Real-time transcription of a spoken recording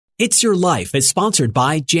It's Your Life is sponsored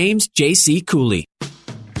by James J.C. Cooley.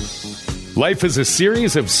 Life is a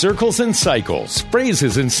series of circles and cycles,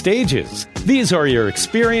 phrases and stages. These are your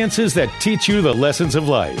experiences that teach you the lessons of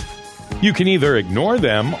life. You can either ignore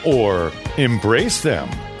them or embrace them.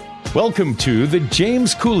 Welcome to The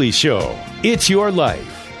James Cooley Show. It's Your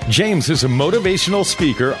Life. James is a motivational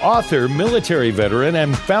speaker, author, military veteran,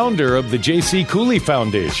 and founder of the J.C. Cooley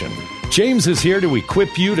Foundation. James is here to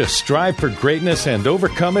equip you to strive for greatness and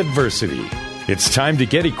overcome adversity. It's time to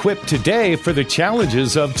get equipped today for the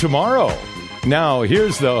challenges of tomorrow. Now,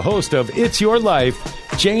 here's the host of It's Your Life,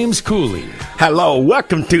 James Cooley. Hello,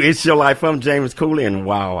 welcome to It's Your Life. I'm James Cooley, and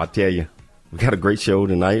wow, I tell you, we got a great show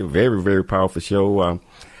tonight. Very, very powerful show.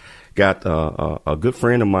 Got a good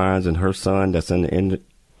friend of mine and her son that's in the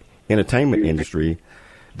entertainment industry.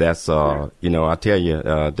 That's, I tell you,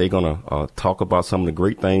 they're going to talk about some of the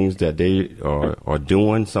great things that they are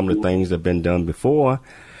doing, some of the things that have been done before.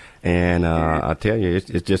 And I tell you, it's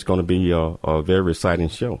just going to be a very exciting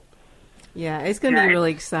show. Yeah, it's going to be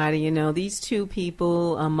really exciting. You know, these two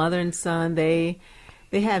people, mother and son, they've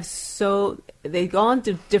gone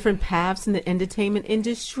to different paths in the entertainment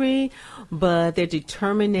industry, but their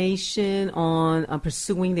determination on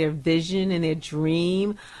pursuing their vision and their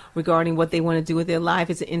dream regarding what they want to do with their life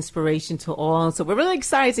is an inspiration to all. So we're really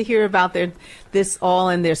excited to hear about this all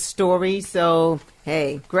and their story. So,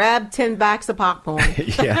 hey, grab 10 bags of popcorn.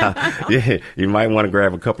 yeah, you might want to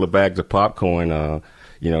grab a couple of bags of popcorn,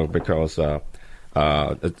 because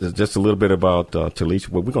just a little bit about Talisha.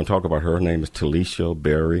 Well, we're going to talk about her. Her name is Talisha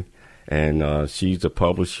Berry, and she's a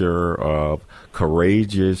publisher of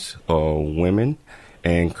Courageous Women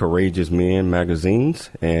and Courageous Men magazines,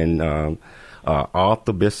 and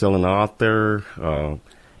author, best-selling author.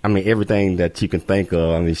 Everything that you can think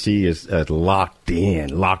of. She is locked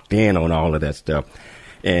in on all of that stuff.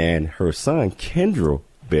 And her son, Kendra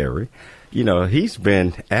Berry, he's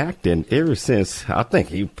been acting ever since, I think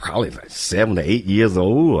he probably like 7 to 8 years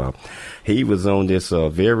old. He was on this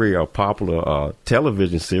very popular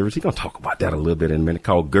television series. He's going to talk about that a little bit in a minute,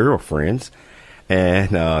 called Girlfriends.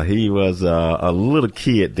 And he was a little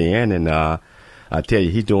kid then, and I tell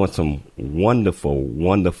you, he's doing some wonderful,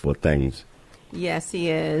 wonderful things. Yes, he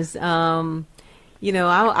is. I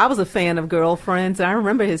was a fan of Girlfriends. I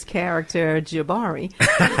remember his character, Jabari.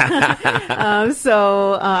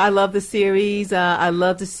 So I love the series. I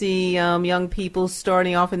love to see young people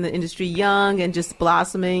starting off in the industry young and just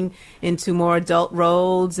blossoming into more adult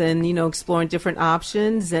roles and, exploring different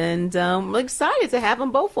options. And I'm excited to have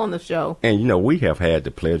them both on the show. And, we have had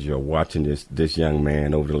the pleasure of watching this young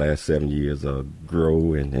man over the last 7 years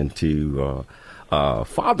grow into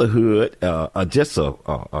fatherhood, just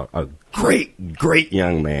a great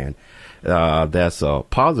young man. That's a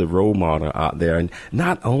positive role model out there. And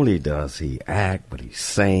not only does he act, but he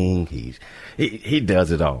sing. He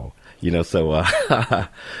does it all. So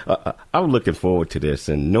I'm looking forward to this.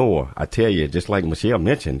 And Noah, I tell you, just like Michelle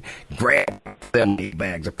mentioned, grab 7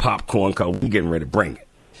 bags of popcorn because we're getting ready to bring it.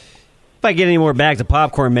 If I get any more bags of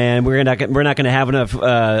popcorn, man, we're not going to have enough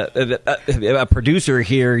a producer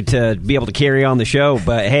here to be able to carry on the show.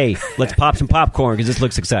 But hey, let's pop some popcorn because this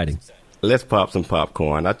looks exciting. Let's pop some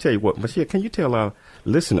popcorn. I tell you what, Michelle, can you tell our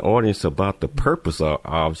listening audience about the purpose of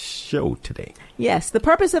our show today? Yes, the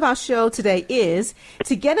purpose of our show today is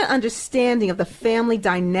to get an understanding of the family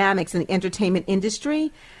dynamics in the entertainment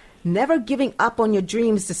industry, never giving up on your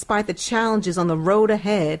dreams despite the challenges on the road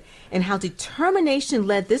ahead, and how determination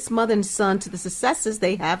led this mother and son to the successes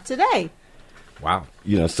they have today. Wow.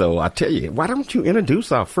 So I tell you, why don't you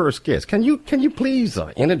introduce our first guest? Can you please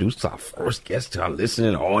introduce our first guest to our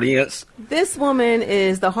listening audience? This woman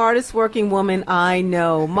is the hardest working woman I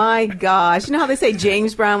know. My gosh. You know how they say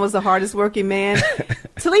James Brown was the hardest working man?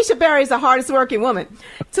 Talisha Berry is the hardest working woman.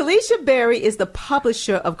 Talisha Berry is the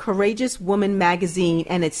publisher of Courageous Woman magazine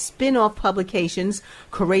and its spin-off publications,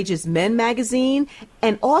 Courageous Men magazine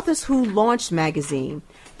and Authors Who Launched magazine.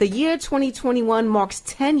 The year 2021 marks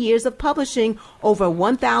 10 years of publishing over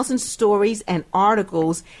 1,000 stories and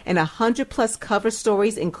articles and 100-plus cover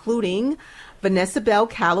stories, including Vanessa Bell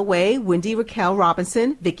Calloway, Wendy Raquel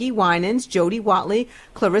Robinson, Vicki Winans, Jody Watley,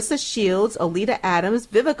 Clarissa Shields, Alita Adams,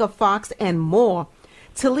 Vivica Fox, and more.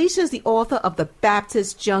 Talisha is the author of The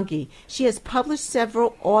Baptist Junkie. She has published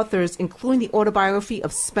several authors, including the autobiography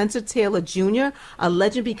of Spencer Taylor Jr., A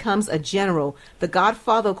Legend Becomes a General, The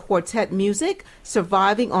Godfather of Quartet Music,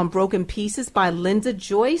 Surviving on Broken Pieces by Linda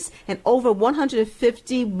Joyce, and over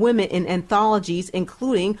 150 women in anthologies,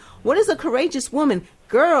 including What is a Courageous Woman?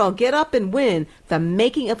 Girl, Get Up and Win, The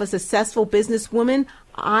Making of a Successful Businesswoman,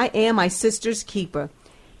 I Am My Sister's Keeper.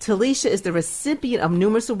 Talisha is the recipient of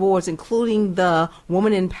numerous awards, including the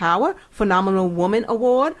Woman in Power, Phenomenal Woman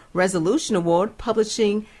Award, Resolution Award,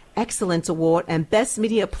 Publishing Excellence Award, and Best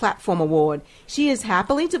Media Platform Award. She is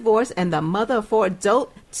happily divorced and the mother of 4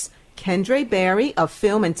 adults. Kendra Barry, a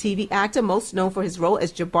film and TV actor, most known for his role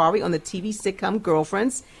as Jabari on the TV sitcom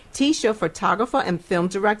Girlfriends. Tisha, photographer and film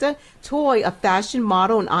director. Toy, a fashion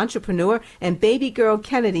model and entrepreneur. And baby girl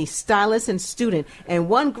Kennedy, stylist and student. And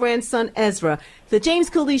one grandson, Ezra. The James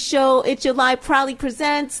Cooley Show, It's Your Life, proudly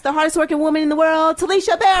presents the hardest working woman in the world,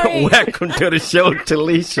 Talisha Barry. Welcome to the show,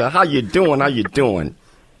 Talisha. How you doing? How you doing?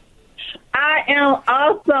 I am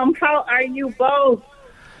awesome. How are you both?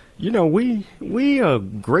 You know, we are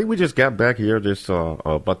great. We just got back here just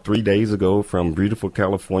about 3 days ago from beautiful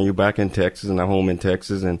California, back in Texas, and our home in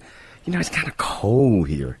Texas. And you know, it's kind of cold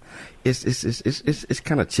here. It's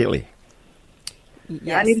kind of chilly.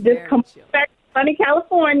 Yes, I need to just come back to sunny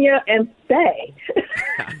California and stay.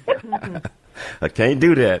 I can't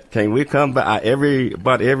do that. Can we come back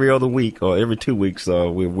about every other week or every 2 weeks?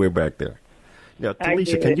 We're back there. Now,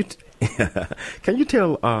 Talisha, can you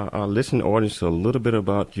tell our listening audience a little bit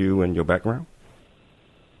about you and your background?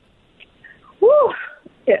 Whew.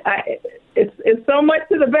 It's so much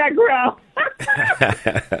to the background.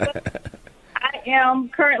 I am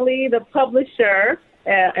currently the publisher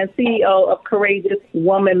and CEO of Courageous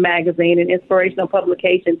Woman magazine, an inspirational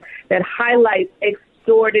publication that highlights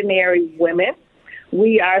extraordinary women.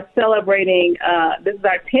 We are celebrating, this is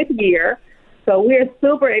our 10th year, so we're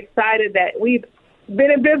super excited that we've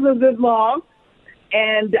been in business this long,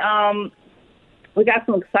 and we got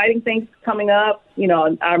some exciting things coming up. You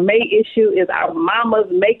know, our May issue is our Mamas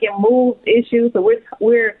Making Moves issue, so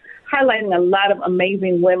we're highlighting a lot of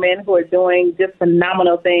amazing women who are doing just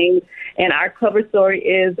phenomenal things, and our cover story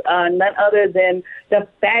is none other than the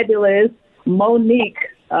fabulous Monique,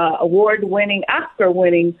 award-winning,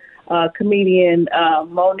 Oscar-winning comedian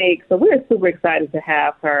Monique. So we're super excited to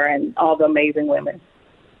have her and all the amazing women.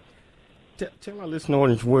 Tell our listening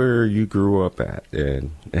audience where you grew up at and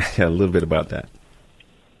a little bit about that.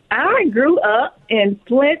 I grew up in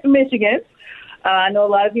Flint, Michigan. I know a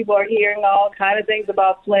lot of people are hearing all kind of things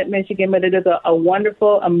about Flint, Michigan, but it is a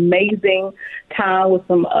wonderful, amazing town with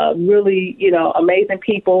some really, amazing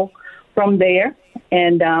people from there.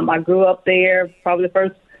 And I grew up there probably the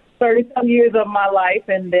first 30-some years of my life.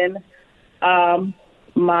 And then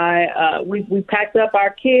we packed up our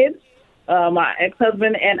kids, my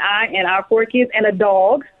ex-husband and I, and our 4 kids and a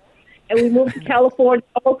dog, and we moved to California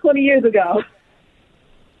almost 20 years ago.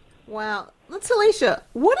 Wow. Talisha,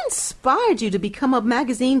 what inspired you to become a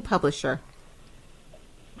magazine publisher?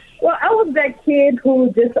 Well, I was that kid who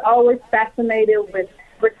was just always fascinated with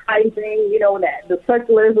advertising, that the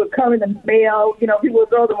circulars would come in the mail, people would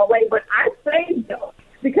throw them away, but I saved them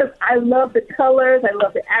because I love the colors, I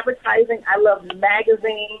love the advertising, I love the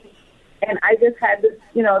magazines. And I just had this,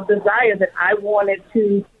 desire that I wanted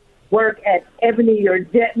to work at Ebony or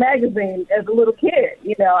Jet magazine as a little kid.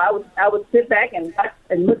 I would sit back and watch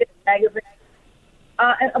and look at the magazine.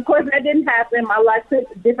 And of course, that didn't happen. My life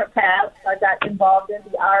took different paths. I got involved in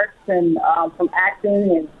the arts and from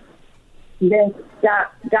acting, and then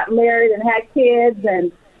got married and had kids,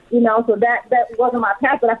 and so that wasn't my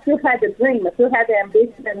path. But I still had the dream. I still had the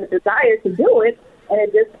ambition and the desire to do it. And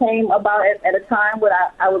it just came about at a time when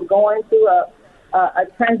I was going through a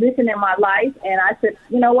transition in my life. And I said,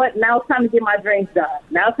 you know what, now it's time to get my dreams done.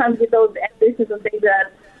 Now it's time to get those ambitions and things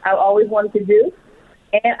that I always wanted to do.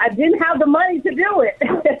 And I didn't have the money to do it.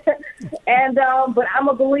 But I'm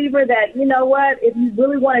a believer that, you know what, if you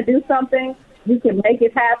really want to do something, you can make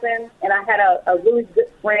it happen. And I had a really good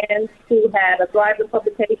friend who had a thriving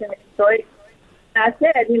publication in Detroit. I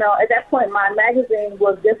said, at that point, my magazine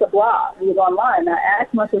was just a blog. It was online. I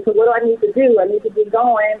asked myself, so what do I need to do? I need to get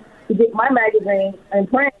going to get my magazine in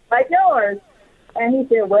print like yours. And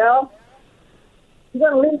he said, well,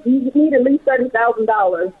 you need at least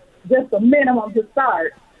 $30,000, just a minimum to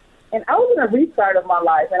start. And I was in a restart of my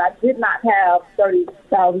life, and I did not have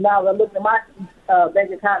 $30,000. I looked at my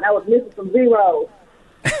bank account, and I was missing some zeros.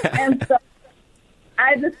 And so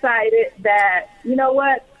I decided that, you know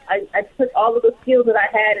what, I took all of the skills that I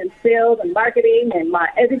had in sales and marketing and my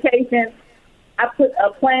education. I put a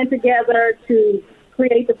plan together to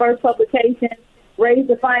create the first publication, raise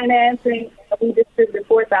the financing, and we distributed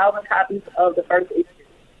 4,000 copies of the first issue.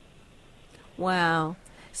 Wow.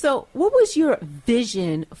 So what was your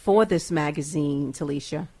vision for this magazine,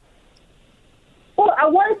 Talisha? Well, I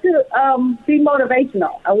wanted to be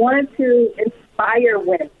motivational. I wanted to inspire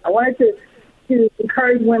women. I wanted to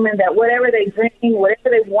encourage women that whatever they dream, whatever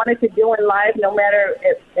they wanted to do in life, no matter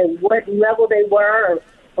at what level they were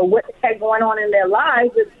or or what they had going on in their lives,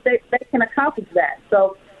 that they can accomplish that.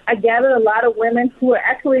 So I gathered a lot of women who are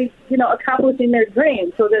actually, accomplishing their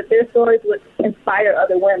dreams so that their stories would inspire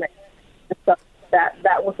other women. And so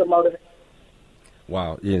that was the motivation.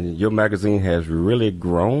 Wow. Your magazine has really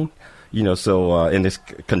grown, and it's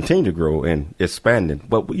continued to grow and expanding.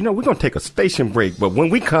 But, we're going to take a station break. But when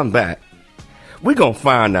we come back, we're going to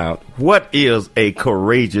find out what is a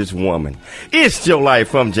courageous woman. It's Your Life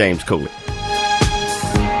from James Cooley.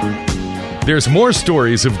 There's more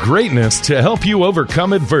stories of greatness to help you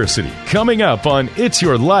overcome adversity coming up on It's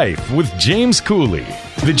Your Life with James Cooley.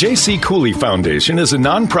 The J.C. Cooley Foundation is a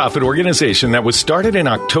nonprofit organization that was started in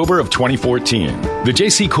October of 2014. The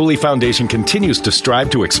J.C. Cooley Foundation continues to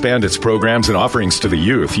strive to expand its programs and offerings to the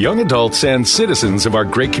youth, young adults, and citizens of our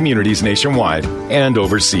great communities nationwide and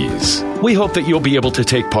overseas. We hope that you'll be able to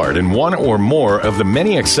take part in one or more of the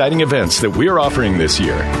many exciting events that we're offering this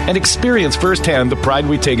year and experience firsthand the pride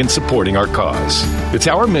we take in supporting our cause. It's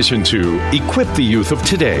our mission to equip the youth of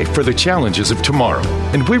today for the challenges of tomorrow,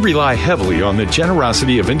 and we rely heavily on the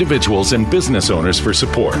generosity of individuals and business owners for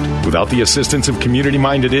support. Without the assistance of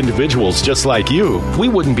community-minded individuals just like you, we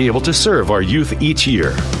wouldn't be able to serve our youth each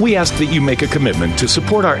year. We ask that you make a commitment to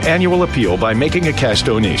support our annual appeal by making a cash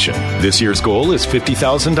donation. This year's goal is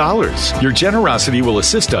 $50,000. Your generosity will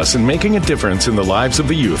assist us in making a difference in the lives of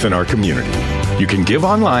the youth in our community. You can give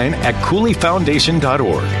online at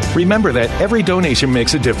CooleyFoundation.org. Remember that every donation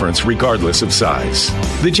makes a difference regardless of size.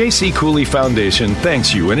 The J.C. Cooley Foundation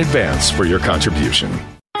thanks you in advance for your contribution.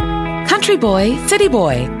 Country Boy, City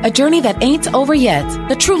Boy, a journey that ain't over yet.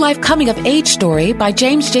 The true life coming of age story by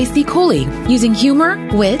James J.C. Cooley. Using humor,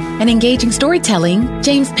 wit, and engaging storytelling,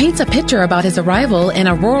 James paints a picture about his arrival in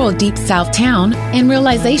a rural deep south town and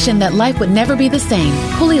realization that life would never be the same.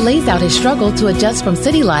 Cooley lays out his struggle to adjust from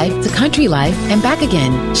city life to country life and back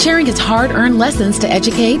again, sharing his hard-earned lessons to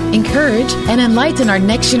educate, encourage, and enlighten our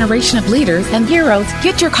next generation of leaders and heroes.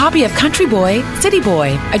 Get your copy of Country Boy, City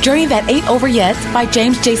Boy, a journey that ain't over yet by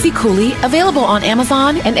James J.C. Cooley, available on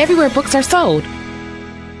Amazon and everywhere books are sold.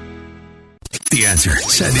 The Answer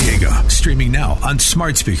San Diego, streaming now on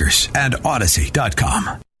smart speakers and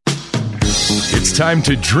Odyssey.com. It's time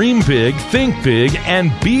to dream big, think big,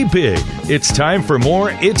 and be big. It's time for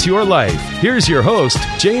more It's Your Life. Here's your host,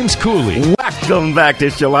 James Cooley. Welcome back to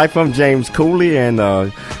It's Your Life. I'm James Cooley, and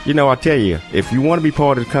I tell you, if you want to be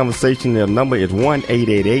part of the conversation, the number is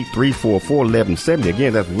 1-888-344-1170.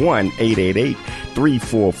 Again, that's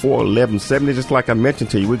 1-888-344-1170. Just like I mentioned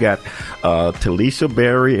to you, we got Talisha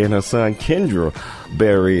Berry and her son Kendra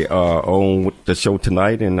Berry on the show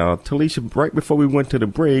tonight. And Talisha, right before we went to the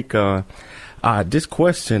break, this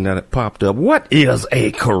question that popped up: what is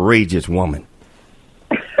a courageous woman?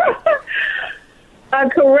 A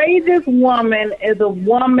courageous woman is a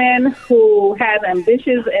woman who has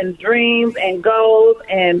ambitions and dreams and goals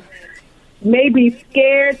and may be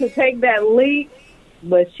scared to take that leap,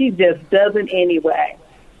 but she just doesn't anyway.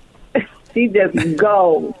 She just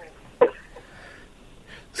goes.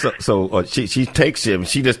 So she takes it.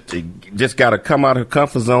 She just got to come out of her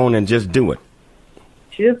comfort zone and just do it.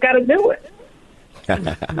 She just got to do it.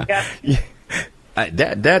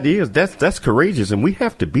 That's courageous, and we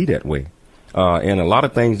have to be that way in a lot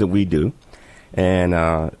of things that we do. And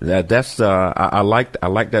I like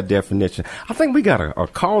that definition. I think we got a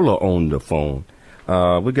caller on the phone.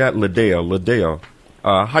 We got Ladale. Ladale,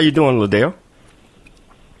 how you doing, Ladale?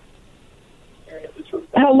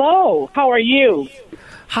 Hello. How are you?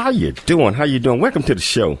 How you doing? Welcome to the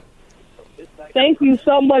show. Thank you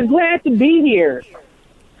so much. Glad to be here.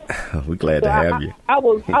 We're glad to have you. I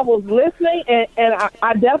was listening, and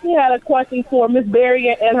I definitely had a question for Miss Berry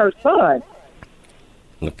and her son.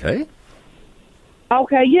 Okay.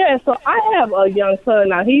 Okay, yeah. So I have a young son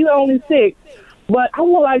now. He's only 6, but I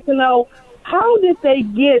would like to know, how did they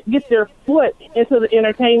get their foot into the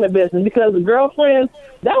entertainment business? Because the Girlfriends,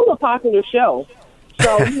 that was a popular show.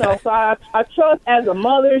 So, so I trust as a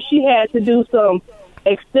mother, she had to do some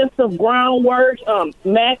extensive groundwork,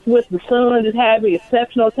 match with the son that has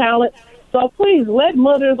exceptional talent. So please let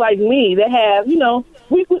mothers like me that have,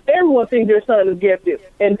 everyone thinks their son is gifted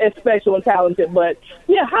and special and talented. But,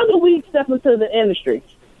 yeah, how do we step into the industry?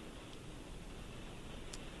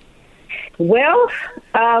 Well,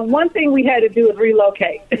 one thing we had to do is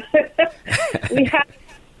relocate.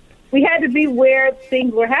 We had to be where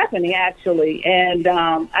things were happening, actually. And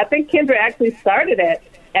I think Kendra actually started at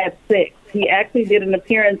 6. He actually did an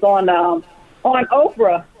appearance on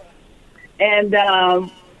Oprah. And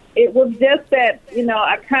it was just that,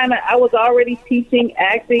 I was already teaching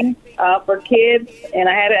acting for kids, and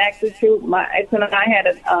I had an acting troupe. My ex and I had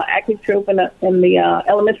an acting troupe in the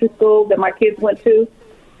elementary school that my kids went to.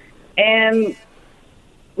 and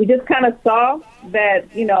we just kind of saw that,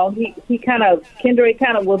 Kendra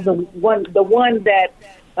kind of was the one that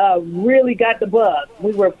really got the bug.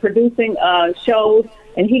 We were producing shows,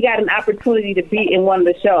 and he got an opportunity to be in one of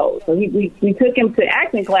the shows. So we took him to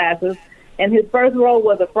acting classes, and his first role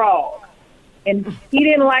was a frog. And he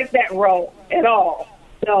didn't like that role at all.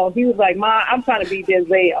 So he was like, "Ma, I'm trying to be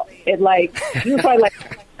Denzel." He was probably like,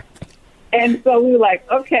 and so we were like,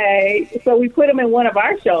 okay. So we put him in one of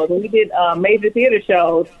our shows, and we did major theater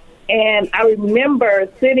shows. And I remember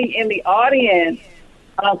sitting in the audience,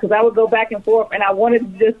 because I would go back and forth, and I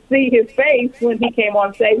wanted to just see his face when he came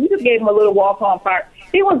on stage. We just gave him a little walk-on part.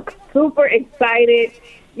 He was super excited.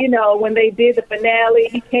 When they did the finale,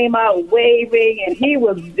 he came out waving, and he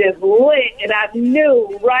was just lit. And I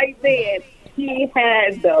knew right then he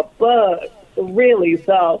had the bug, really.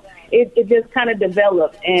 So it just kind of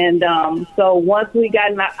developed. And so once we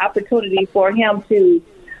got an opportunity for him to,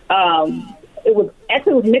 it was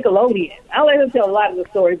Nickelodeon. I'll let him tell a lot of the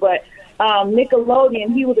story, but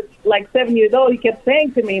Nickelodeon, he was like 7 years old. He kept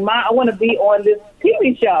saying to me, "Ma, I want to be on this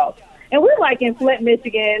TV show." And we're like in Flint,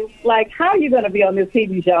 Michigan, like, "How are you going to be on this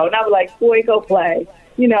TV show?" And I was like, "Boy, go play.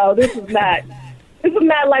 This is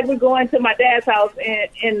not like we're going to my dad's house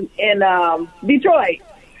in Detroit."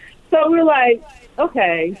 So we're like,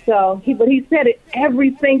 okay. So but he said it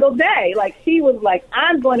every single day. Like, he was like,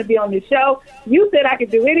 "I'm going to be on this show. You said I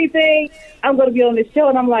could do anything. I'm going to be on this show."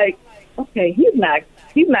 And I'm like, okay, he's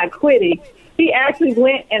not quitting. He actually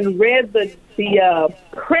went and read the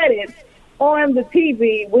credits on the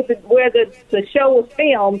TV where the show was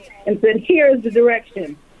filmed, and said, "Here's the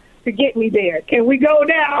direction to get me there. Can we go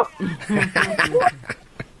now?"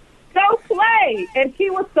 Go play. And he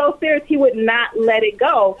was so serious, he would not let it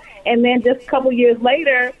go. And then just a couple years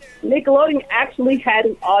later, Nickelodeon actually had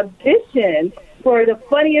an audition for the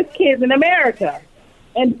funniest kids in America.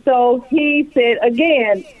 And so he said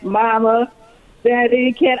again, "Mama,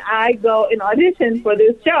 Daddy, can I go and audition for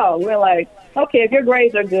this show?" We're like, "Okay, if your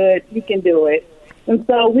grades are good, you can do it." And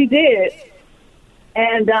so we did.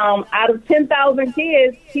 And out of 10,000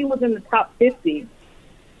 kids, he was in the top 50.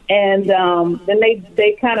 And then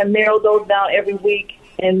they kind of narrowed those down every week.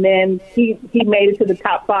 And then he made it to the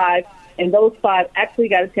top 5. And those 5 actually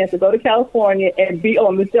got a chance to go to California and be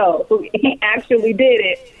on the show. So he actually did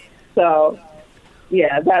it. So,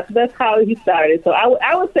 yeah, that's how he started. So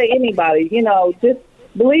I would say anybody, just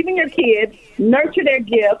believe in your kids, nurture their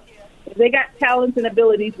gifts. If they got talents and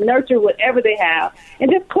abilities, nurture whatever they have,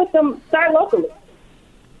 and just start locally.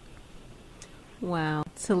 Wow,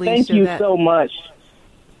 Talisha, thank you so much.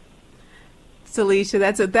 Talisha,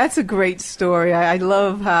 that's a great story. I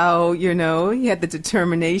love how, he had the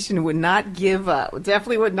determination, would not give up,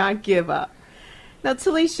 definitely would not give up. Now,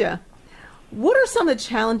 Talisha, what are some of the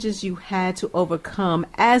challenges you had to overcome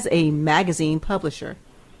as a magazine publisher?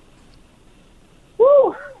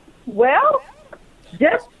 Well,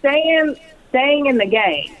 just staying in the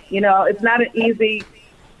game. It's not an easy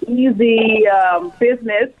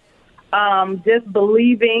business. Just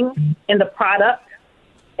believing in the product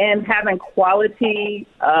and having quality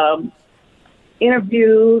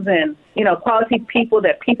interviews and, quality people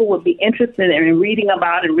that people would be interested in reading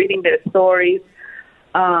about and reading their stories.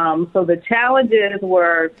 So the challenges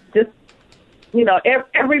were just,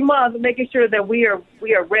 every month making sure that we are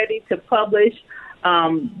ready to publish.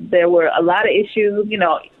 There were a lot of issues,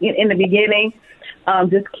 in the beginning,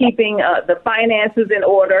 just keeping the finances in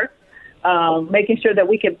order, making sure that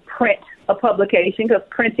we could print a publication, because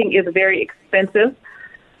printing is very expensive.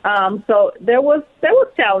 So there was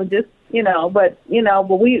challenges, but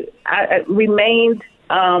I remained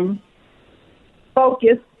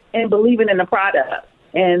focused and believing in the product,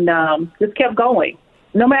 and just kept going,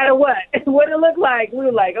 no matter what it looked like. We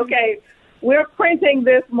were like, okay, we're printing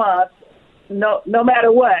this month. No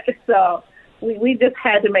matter what. So we just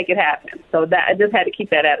had to make it happen. So that I just had to keep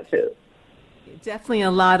that attitude. Definitely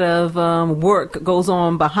a lot of work goes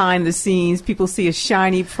on behind the scenes. People see a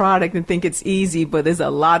shiny product and think it's easy, but there's a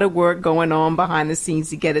lot of work going on behind the scenes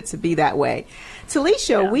to get it to be that way.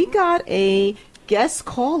 Talisha, we got a guest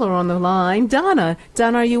caller on the line. Donna,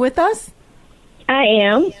 are you with us? I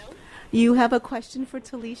am. You have a question for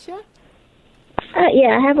Talisha?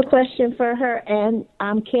 Yeah, I have a question for her, and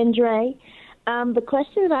I'm Kendra. The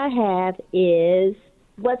question that I have is,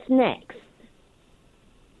 what's next?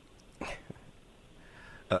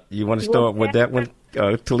 You want to start with that one,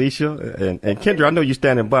 Talisha? And Kendra, I know you're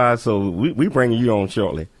standing by, so we bringing you on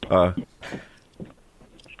shortly.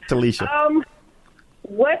 Talisha.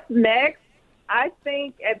 What's next? I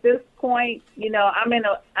think at this point, I'm in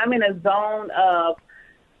a zone of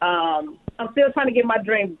I'm still trying to get my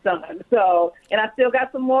dreams done. So, and I still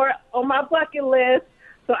got some more on my bucket list.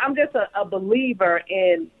 So I'm just a believer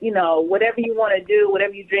in, whatever you want to do,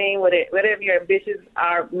 whatever you dream, whatever your ambitions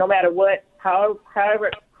are, no matter what,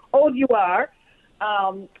 however old you are.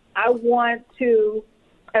 I want to,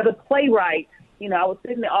 as a playwright, I would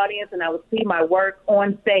sit in the audience and I would see my work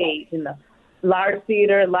on stage in the large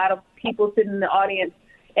theater, a lot of people sitting in the audience.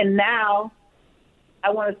 And now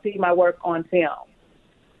I want to see my work on film.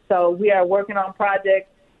 So we are working on projects.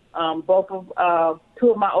 Two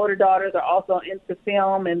of my older daughters are also into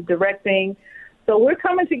film and directing. So we're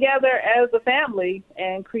coming together as a family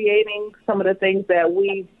and creating some of the things that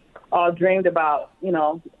we all dreamed about,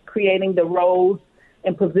 creating the roles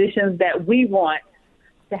and positions that we want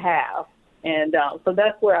to have. And so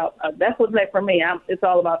that's that's what's next for me. It's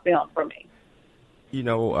all about film for me. They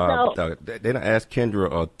done asked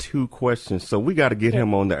Kendra 2 questions, so we got to get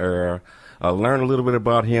him on the air, learn a little bit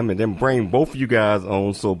about him, and then bring both of you guys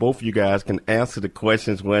on so both of you guys can answer the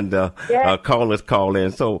questions when the callers call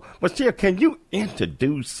in. So, Michelle, can you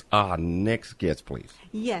introduce our next guest, please?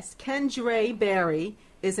 Yes, Kendra Berry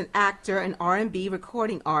is an actor and R&B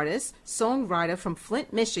recording artist, songwriter from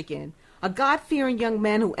Flint, Michigan, a God-fearing young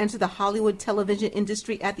man who entered the Hollywood television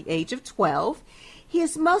industry at the age of 12. He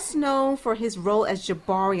is most known for his role as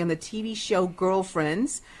Jabari on the TV show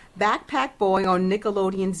Girlfriends, Backpack Boy on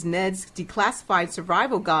Nickelodeon's Ned's Declassified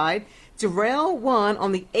Survival Guide, Darrell One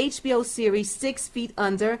on the HBO series 6 Feet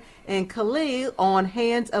Under, and Khalil on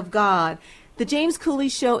Hands of God. The James Cooley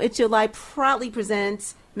Show, It's Your Life, proudly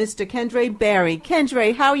presents Mr. Kendra Berry.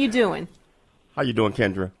 Kendra, how are you doing? How you doing,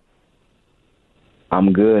 Kendra?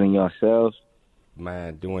 I'm good, and yourselves?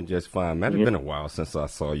 Man, doing just fine. Man, it's been a while since I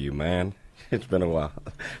saw you, man. It's been a while.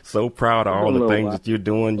 So proud of all the things that you're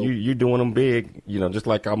doing. You're doing them big, just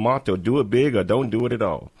like our motto, do it big or don't do it at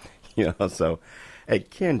all. So, hey,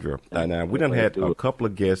 Kendra, now we done had a couple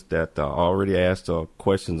of guests that already asked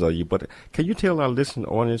questions of you, but can you tell our listening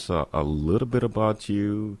audience a little bit about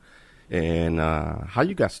you and how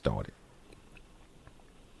you got started?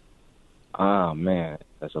 Oh, man,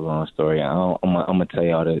 that's a long story. I'm going to tell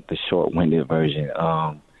y'all the short-winded version.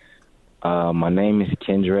 My name is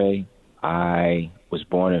Kendra. I was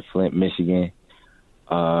born in Flint, Michigan.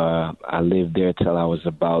 I lived there till I was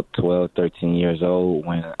about 12, 13 years old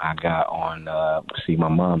when I got on, my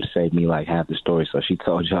mom saved me like half the story, so she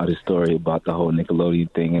told y'all the story about the whole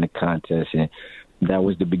Nickelodeon thing and the contest, and that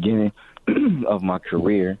was the beginning of my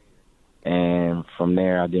career. And from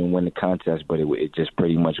there, I didn't win the contest, but it just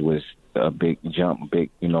pretty much was a big jump,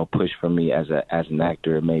 big, push for me as an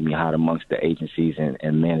actor. It made me hot amongst the agencies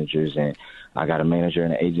and managers, and I got a manager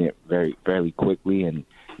and an agent fairly quickly, and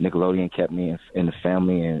Nickelodeon kept me in the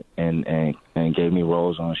family and gave me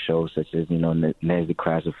roles on shows such as, Ned's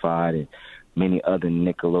Declassified and many other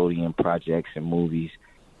Nickelodeon projects and movies.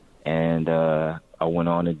 And I went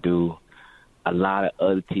on to do a lot of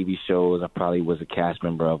other TV shows. I probably was a cast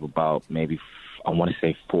member of about maybe, I want to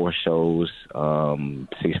say 4 shows,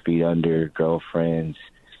 6 Feet Under, Girlfriends,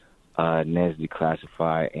 Ned's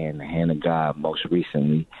Declassified, and The Hand of God most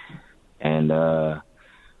recently. And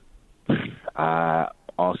I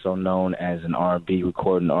also known as an R&B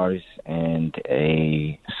recording artist and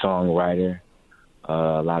a songwriter.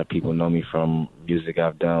 A lot of people know me from music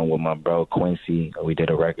I've done with my bro Quincy. We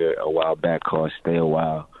did a record a while back called Stay a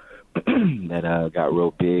While that got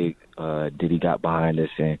real big. Diddy got behind us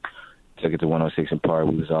and took it to 106 & Park.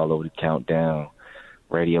 We was all over the Countdown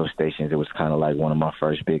radio stations. It was kind of like one of my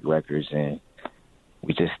first big records, and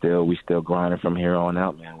we still grinding from here on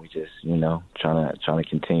out, man. We just, trying to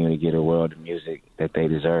continue to get a world of music that they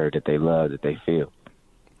deserve, that they love, that they feel.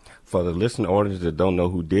 For the listening audience that don't know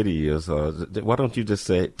who Diddy is, why don't you just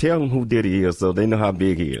tell them who Diddy is so they know how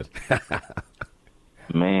big he is?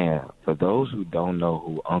 Man, for those who don't know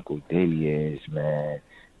who Uncle Diddy is, man,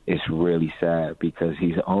 it's really sad because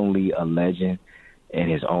he's only a legend in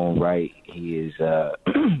his own right. He is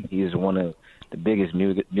he is one of the biggest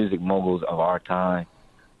music moguls of our time.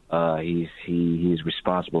 He is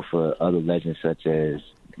responsible for other legends such as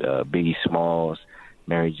Biggie Smalls,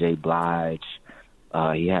 Mary J. Blige.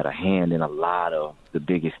 He had a hand in a lot of the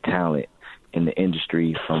biggest talent in the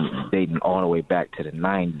industry from dating all the way back to the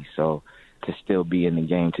 90s. So to still be in the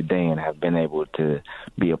game today and have been able to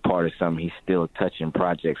be a part of something, he's still touching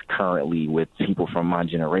projects currently with people from my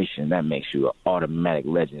generation, that makes you an automatic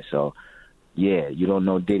legend. So, yeah, you don't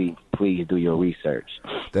know Diddy, please do your research.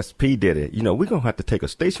 That's P. Diddy. We're going to have to take a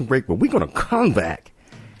station break, but we're going to come back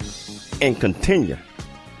and continue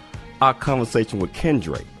our conversation with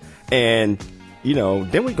Kendra. And,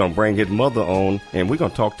 then we're going to bring his mother on, and we're going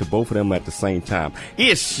to talk to both of them at the same time.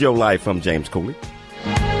 It's Your Life. I'm James Cooley.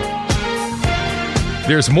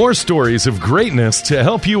 There's more stories of greatness to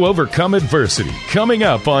help you overcome adversity coming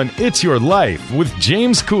up on It's Your Life with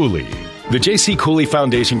James Cooley. The J.C. Cooley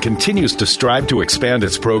Foundation continues to strive to expand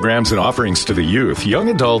its programs and offerings to the youth, young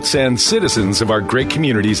adults, and citizens of our great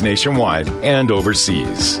communities nationwide and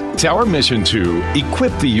overseas. It's our mission to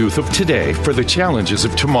equip the youth of today for the challenges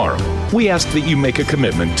of tomorrow. We ask that you make a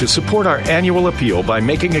commitment to support our annual appeal by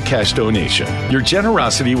making a cash donation. Your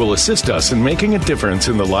generosity will assist us in making a difference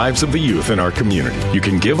in the lives of the youth in our community. You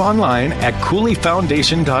can give online at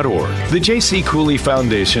CooleyFoundation.org. The J.C. Cooley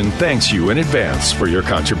Foundation thanks you in advance for your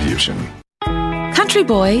contribution. Country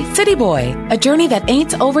Boy, City Boy, A Journey That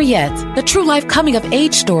Ain't Over Yet, the true life coming of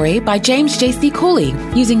age story by James J.C. Cooley.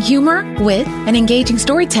 Using humor, wit, and engaging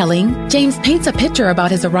storytelling, James paints a picture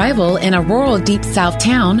about his arrival in a rural Deep South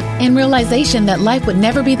town and realization that life would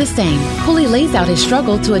never be the same. Cooley lays out his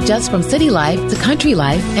struggle to adjust from city life to country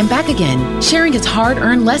life and back again, sharing his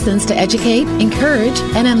hard-earned lessons to educate, encourage,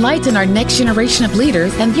 and enlighten our next generation of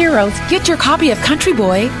leaders and heroes. Get your copy of Country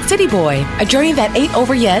Boy, City Boy, A Journey That Ain't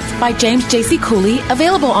Over Yet by James J.C. Cooley,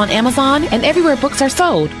 available on Amazon and everywhere books are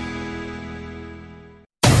sold.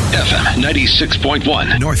 FM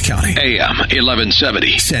 96.1 North County, AM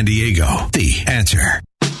 1170 San Diego. The Answer.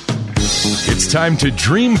 It's time to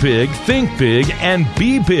dream big, think big, and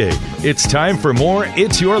be big. It's time for more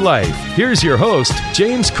It's Your Life. Here's your host,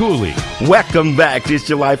 James Cooley. Welcome back to It's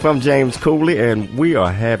Your Life. I'm James Cooley, and we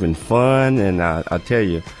are having fun. And I tell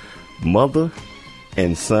you, mother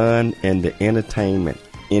and son in the entertainment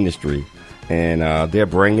industry. And they're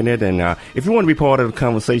bringing it. And if you want to be part of the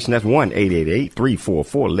conversation, that's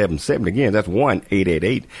 1-888-344-1170. Again, that's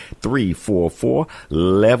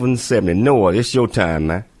 1-888-344-1170. Noah, it's your time,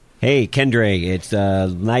 man. Hey, Kendre, it's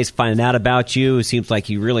nice finding out about you. It seems like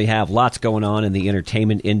you really have lots going on in the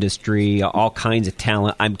entertainment industry, all kinds of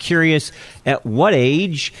talent. I'm curious, at what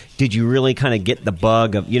age did you really kind of get the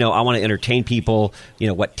bug of, I want to entertain people?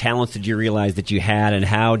 What talents did you realize that you had, and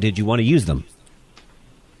how did you want to use them?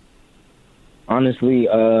 Honestly,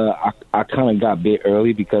 I kind of got bit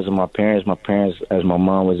early because of my parents. My parents, as my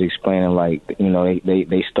mom was explaining,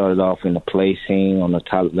 they started off in the play scene on the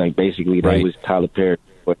Tyler, basically they was Tyler Perry,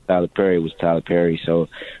 but Tyler Perry was Tyler Perry. So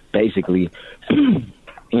basically,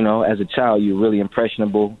 as a child, you're really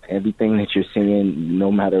impressionable. Everything that you're seeing, no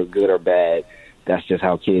matter good or bad, that's just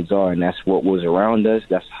how kids are, and that's what was around us.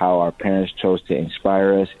 That's how our parents chose to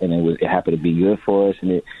inspire us, and it happened to be good for us,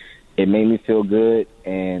 and it made me feel good,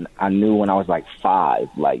 and I knew when I was 5,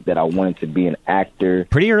 that I wanted to be an actor.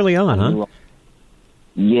 Pretty early on, huh?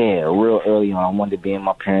 Yeah, real early on. I wanted to be in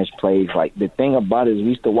my parents' plays. The thing about it is we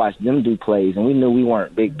used to watch them do plays, and we knew we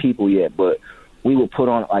weren't big people yet, but we would put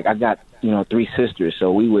on, I got, 3 sisters,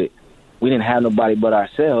 so we didn't have nobody but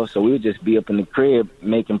ourselves, so we would just be up in the crib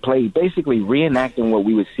making plays, basically reenacting what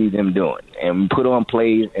we would see them doing, and put on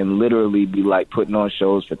plays and literally be putting on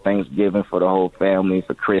shows for Thanksgiving for the whole family,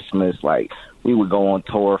 for Christmas. We would go on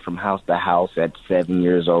tour from house to house at 7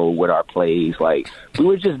 years old with our plays. We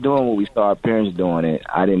were just doing what we saw our parents doing, and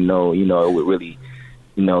I didn't know, it would really,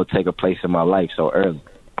 take a place in my life so early.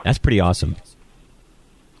 That's pretty awesome.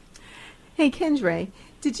 Hey, Kendre,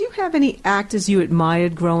 did you have any actors you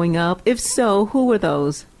admired growing up? If so, who were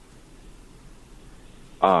those?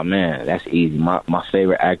 Oh, man, that's easy. My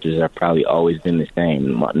favorite actors have probably always been the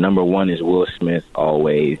same. My number one is Will Smith,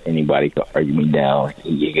 always. Anybody could argue me down.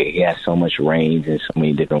 He has so much range and so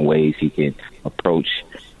many different ways he can approach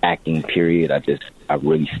acting, period. I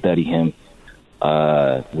really study him.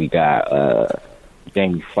 We got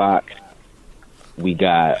Jamie Foxx. We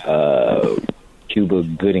got Cuba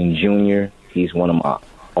Gooding Jr. He's one of my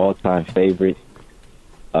all-time favorites.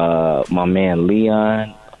 My man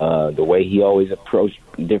Leon, the way he always approached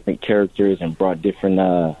different characters and brought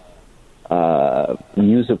different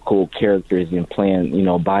musical characters in playing,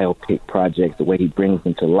 biopic projects, the way he brings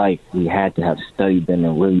them to life, he had to have studied them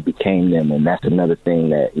and really became them, and that's another thing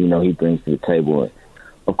that, he brings to the table. And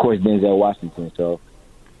of course, Denzel Washington, so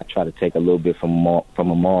I try to take a little bit from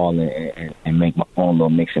them all and make my own little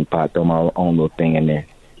mixing pot, throw my own little thing in there.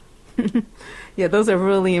 Yeah, those are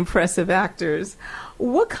really impressive actors.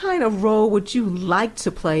 What kind of role would you like to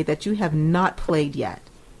play that you have not played yet?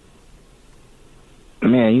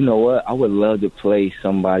 Man, you know what? I would love to play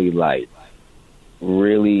somebody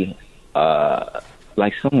really,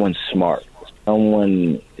 someone smart,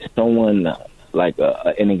 someone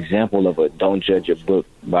an example of a don't judge a book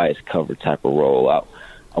by its cover type of role. I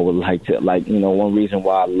would like to, one reason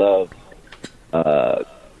why I love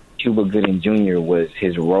Cuba Gooding Jr. was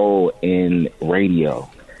his role in radio,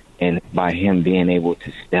 and by him being able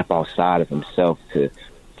to step outside of himself to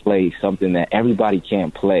play something that everybody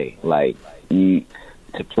can't play. To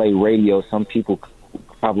play radio, some people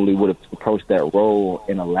probably would have approached that role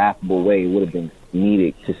in a laughable way. It would have been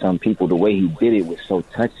needed to some people. The way he did it was so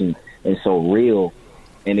touching and so real.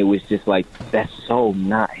 And it was just like, that's so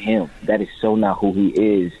not him. That is so not who he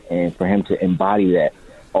is. And for him to embody that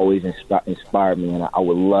always inspired me. And I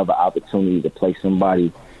would love an opportunity to play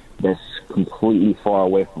somebody that's completely far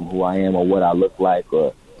away from who I am or what I look like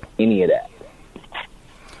or any of that.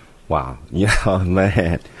 Wow. Yeah,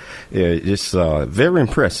 man. Yeah, it's very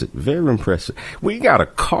impressive. Very impressive. We got a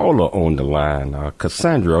caller on the line.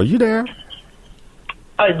 Cassandra, are you there?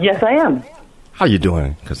 Yes, I am. How you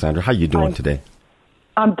doing, Cassandra? How you doing today?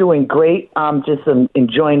 I'm doing great. I'm just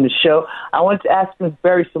enjoying the show. I wanted to ask Ms.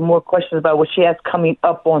 Berry some more questions about what she has coming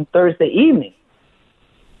up on Thursday evening.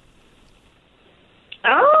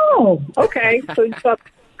 Oh, okay. So you thought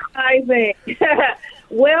advertising.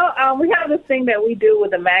 Well, we have this thing that we do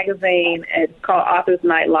with the magazine. It's called Authors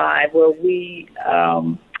Night Live, where we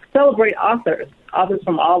celebrate authors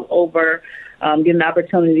from all over, get an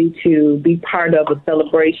opportunity to be part of a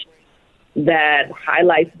celebration that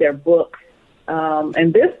highlights their books.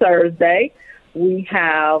 And this Thursday, we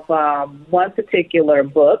have one particular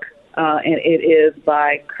book, and it is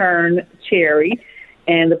by Kern Cherry.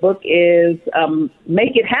 And the book is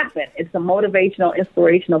Make It Happen. It's a motivational,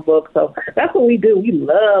 inspirational book. So that's what we do. We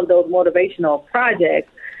love those motivational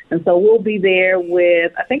projects. And so we'll be there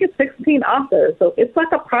with, I think it's 16 authors. So it's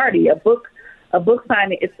like a party, a book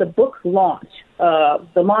signing. It's the book's launch, the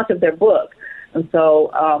launch of their book. And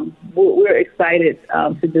so we're excited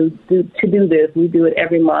to do this. We do it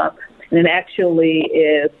every month. And it actually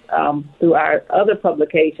is through our other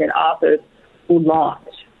publication, Authors Who Launch.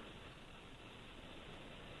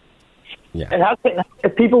 Yeah. And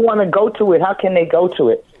if people want to go to it, how can they go to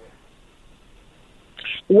it?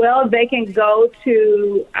 Well, they can go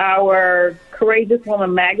to our Courageous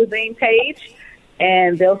Woman magazine page,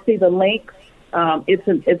 and they'll see the links.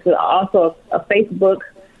 It's also a Facebook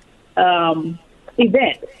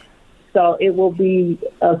event, so it will be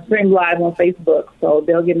streamed live on Facebook. So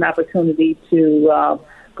they'll get an opportunity to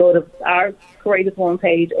go to our Courageous Woman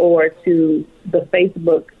page or to the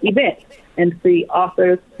Facebook event and see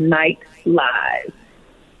Authors Night Live.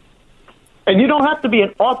 And you don't have to be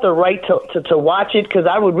an author, right, to watch it, because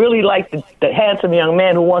I would really like the handsome young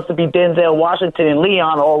man who wants to be Denzel Washington and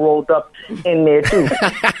Leon all rolled up in there, too.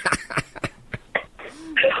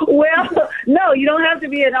 Well, no, you don't have to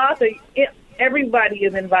be an author. Everybody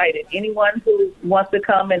is invited. Anyone who wants to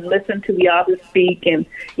come and listen to the author speak and,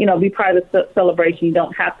 be part of the celebration, you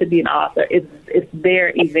don't have to be an author. It's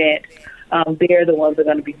their event. They're the ones that are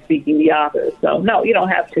going to be speaking, the authors. So, no, you don't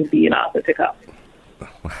have to be an author to come.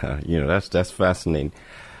 That's fascinating.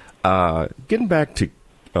 Getting back to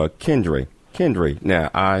Kendra. Kendra, now,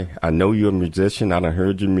 I know you're a musician. I done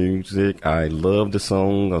heard your music. I love the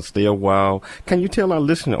song, Stay a While. Can you tell our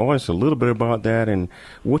listening audience a little bit about that and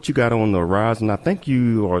what you got on the horizon? I think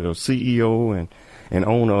you are the CEO and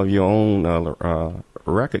owner of your own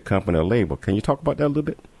record company or label. Can you talk about that a little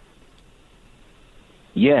bit?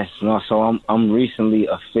 Yes, so I'm recently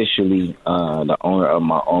officially the owner of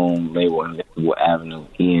my own label, Invisible Avenue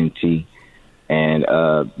ENT, and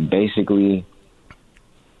basically,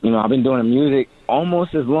 I've been doing the music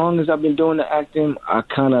almost as long as I've been doing the acting.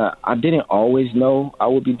 I didn't always know I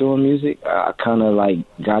would be doing music. I kind of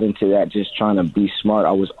got into that just trying to be smart.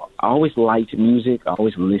 I always liked music. I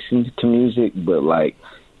always listened to music, but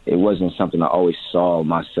it wasn't something I always saw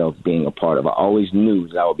myself being a part of. I always knew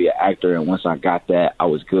that I would be an actor, and once I got that, I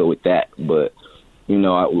was good with that. But,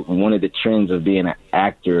 one of the trends of being an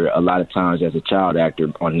actor, a lot of times as a child actor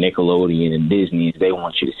on Nickelodeon and Disney, they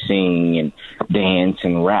want you to sing and dance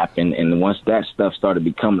and rap. And once that stuff started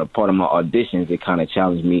becoming a part of my auditions, it kind of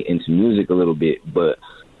challenged me into music a little bit. But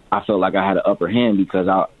I felt like I had an upper hand because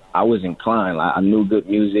I was inclined. I knew good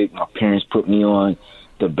music. My parents put me on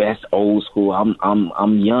the best old school.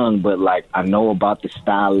 I'm young, but I know about the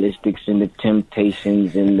stylistics and the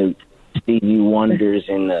Temptations and the Stevie Wonders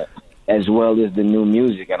and as well as the new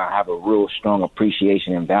music, and I have a real strong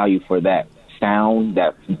appreciation and value for that sound,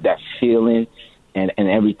 that feeling, and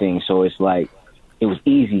everything. So it's it was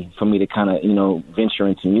easy for me to kind of venture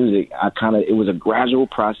into music. It was a gradual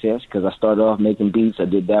process because I started off making beats. I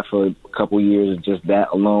did that for a couple years, just that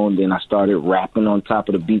alone. Then I started rapping on top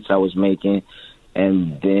of the beats I was making.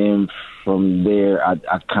 And then from there,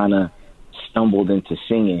 I kind of stumbled into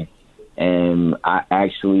singing. And I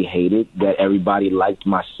actually hated that everybody liked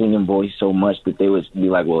my singing voice so much that they would be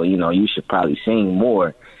like, well, you should probably sing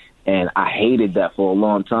more. And I hated that for a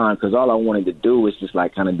long time because all I wanted to do was just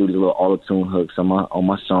kind of do these little auto-tune hooks on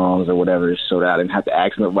my songs or whatever so that I didn't have to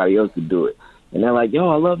ask nobody else to do it. And they're like, yo,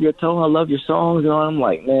 I love your tone, I love your songs. And I'm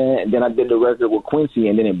like, man. And then I did the record with Quincy,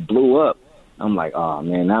 and then it blew up. I'm like, oh,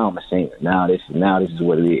 man, now I'm a singer. Now this is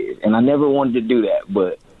what it is. And I never wanted to do that,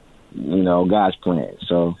 but, you know, God's plan.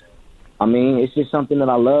 So, I mean, it's just something that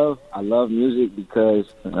I love. I love music because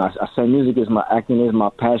I say music is acting is my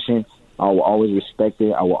passion. I will always respect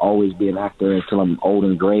it. I will always be an actor until I'm old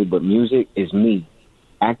and gray, but music is me.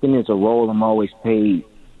 Acting is a role I'm always paid,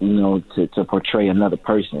 you know, to portray another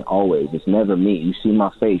person, always. It's never me. You see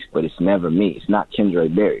my face, but it's never me. It's not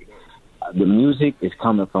Kendra Berry. The music is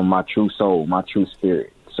coming from my true soul, my true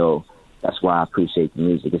spirit. So that's why I appreciate the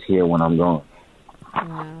music. It's here when I'm gone.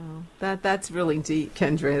 Wow. That's really deep,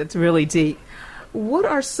 Kendra. That's really deep. What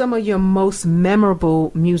are some of your most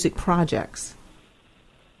memorable music projects?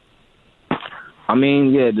 I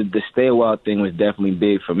mean, yeah, the Stay a While thing was definitely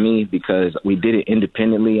big for me because we did it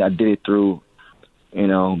independently. I did it through, you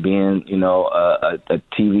know, being, you know, a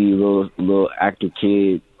TV little actor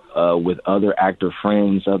kid with other actor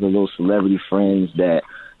friends, other little celebrity friends that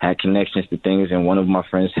had connections to things. And one of my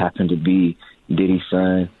friends happened to be Diddy's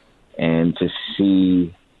son. And to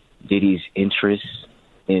see Diddy's interest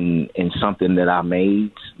in something that I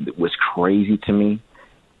made was crazy to me.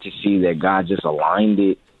 To see that God just aligned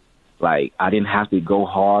it. Like, I didn't have to go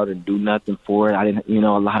hard or do nothing for it. You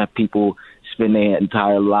know, a lot of people spend their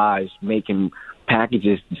entire lives making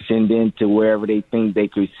packages to send in to wherever they think they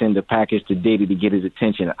could send a package to Diddy to get his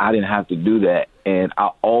attention. I didn't have to do that. And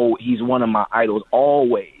he's one of my idols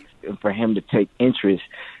always. And for him to take interest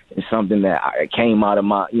in something that came out of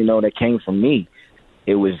that came from me,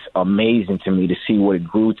 it was amazing to me to see what it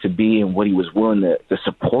grew to be and what he was willing to, the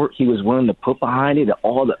support he was willing to put behind it. And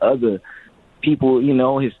all the other people, you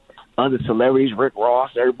know, his other celebrities, Rick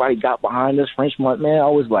Ross, everybody got behind us. French Mark, man, I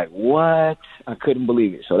was like, what? I couldn't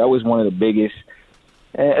believe it. So that was one of the biggest,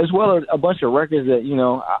 as well as a bunch of records that, you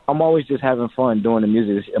know, I'm always just having fun doing the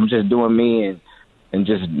music. I'm just doing me and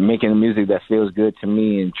just making the music that feels good to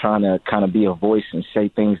me and trying to kind of be a voice and say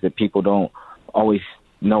things that people don't always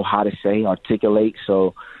know how to say, articulate.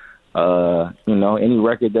 So, you know, any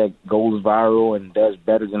record that goes viral and does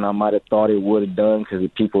better than I might have thought it would have done because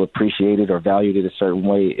people appreciate it or valued it a certain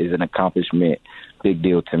way is an accomplishment. Big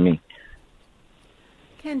deal to me.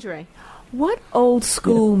 Kendra, what old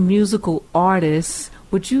school musical artists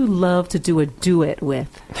would you love to do a duet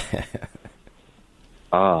with?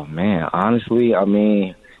 Oh, man, honestly, I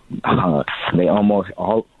mean, they almost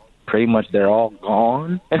all, pretty much they're all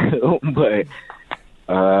gone. But,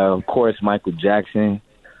 of course, Michael Jackson,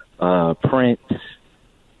 Prince,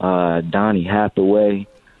 Donny Hathaway,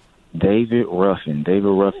 David Ruffin. David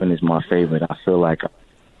Ruffin is my favorite. I feel like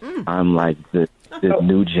I'm like the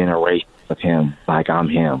new generation of him, like I'm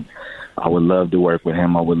him. I would love to work with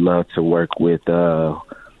him. I would love to work with,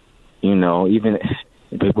 you know, even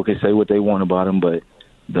people can say what they want about him, but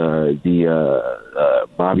the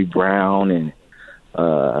Bobby Brown and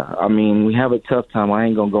I mean, we have a tough time. I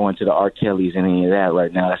ain't gonna go into the R. Kellys and any of that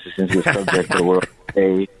right now. That's a sensitive subject for the world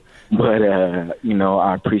today. But you know,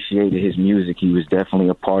 I appreciated his music. He was definitely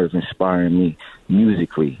a part of inspiring me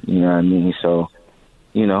musically. You know what I mean? So,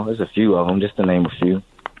 you know, there's a few of them, just to name a few.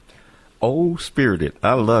 Old Spirited.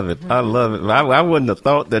 I love it. I love it. I wouldn't have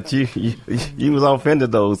thought that you was off into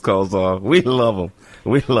those because we love them.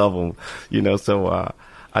 We love them. You know, so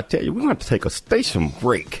I tell you, we're going to take a station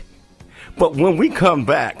break. But when we come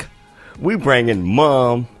back, we bringing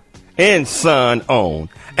mom and son on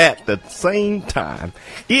at the same time.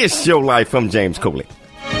 It's Your Life from James Cooley.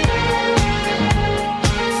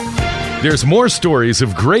 There's more stories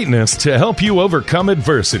of greatness to help you overcome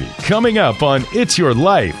adversity coming up on It's Your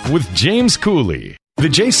Life with James Cooley. The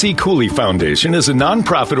J.C. Cooley Foundation is a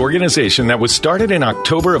nonprofit organization that was started in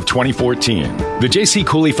October of 2014. The J.C.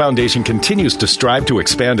 Cooley Foundation continues to strive to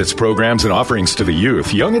expand its programs and offerings to the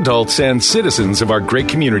youth, young adults, and citizens of our great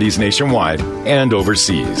communities nationwide and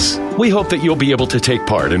overseas. We hope that you'll be able to take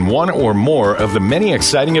part in one or more of the many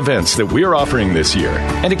exciting events that we're offering this year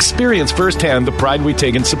and experience firsthand the pride we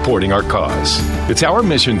take in supporting our cause. It's our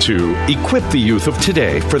mission to equip the youth of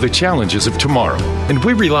today for the challenges of tomorrow, and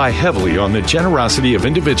we rely heavily on the generosity of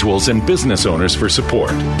individuals and business owners for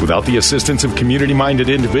support. Without the assistance of community-minded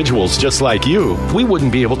individuals just like you, we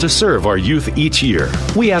wouldn't be able to serve our youth each year.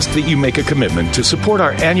 We ask that you make a commitment to support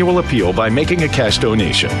our annual appeal by making a cash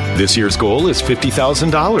donation. This year's goal is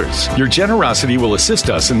 $50,000. Your generosity will assist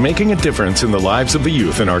us in making a difference in the lives of the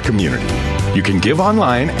youth in our community. You can give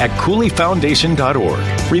online at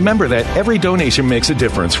CooleyFoundation.org. Remember that every donation makes a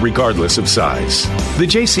difference regardless of size. The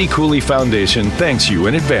J.C. Cooley Foundation thanks you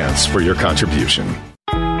in advance for your contribution.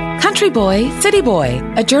 Country Boy, City Boy,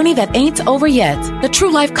 A Journey That Ain't Over Yet, the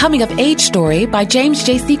true life coming of age story by James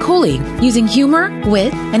J.C. Cooley. Using humor,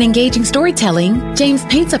 wit, and engaging storytelling, James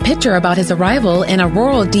paints a picture about his arrival in a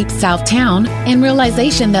rural deep South town and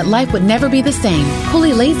realization that life would never be the same.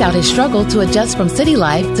 Cooley lays out his struggle to adjust from city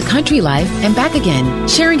life to country life and back again,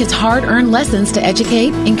 sharing his hard-earned lessons to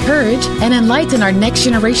educate, encourage, and enlighten our next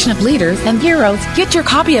generation of leaders and heroes. Get your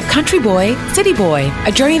copy of Country Boy, City Boy,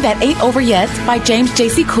 A Journey That Ain't Over Yet by James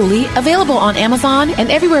J.C. Cooley, available on Amazon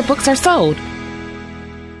and everywhere books are sold.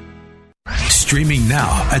 Streaming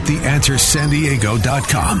now at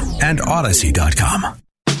theanswersandiego.com and Odyssey.com.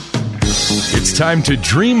 It's time to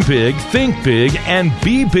dream big, think big, and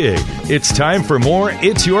be big. It's time for more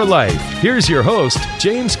It's Your Life. Here's your host,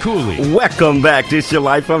 James Cooley. Welcome back to It's Your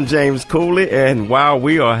Life. I'm James Cooley, and wow,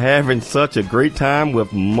 we are having such a great time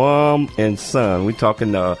with mom and son. We're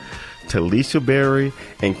talking Talisha Berry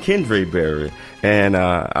and Kendra Berry. And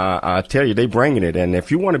I tell you, they bringing it. And if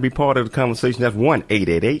you want to be part of the conversation, that's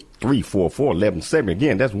 1-888-344-1170.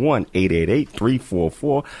 Again, that's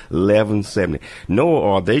 1-888-344-1170.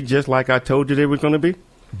 Noah, are they just like I told you they were going to be?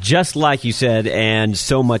 Just like you said, and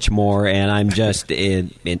so much more. And I'm just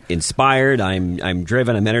inspired. I'm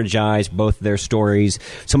driven. I'm energized. Both their stories.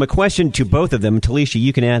 So my question to both of them, Talisha,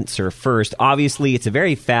 you can answer first. Obviously, it's a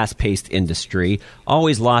very fast-paced industry.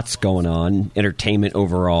 Always lots going on. Entertainment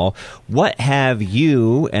overall. What have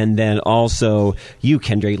you, and then also you,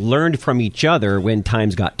 Kendra, learned from each other when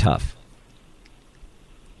times got tough?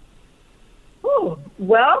 Ooh,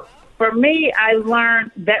 well, for me, I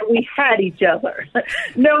learned that we had each other.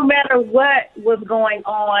 No matter what was going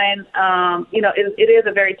on, it is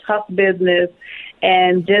a very tough business.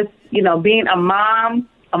 And just, being a mom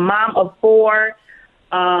of four,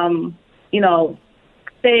 staying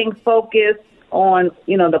focused on,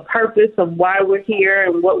 the purpose of why we're here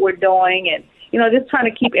and what we're doing. And, just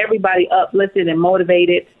trying to keep everybody uplifted and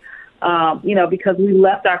motivated, because we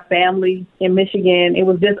left our family in Michigan. It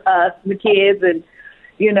was just us, the kids, and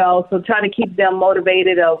so trying to keep them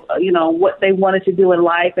motivated of, what they wanted to do in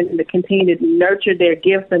life and to continue to nurture their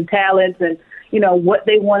gifts and talents and, what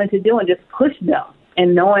they wanted to do and just push them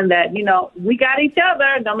and knowing that, we got each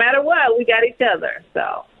other. No matter what, we got each other.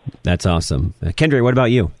 So that's awesome. Kendra, what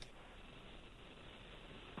about you?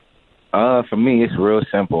 For me, it's real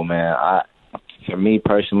simple, man. For me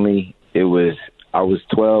personally, I was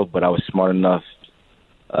 12, but I was smart enough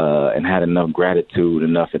and had enough gratitude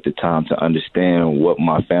enough at the time to understand what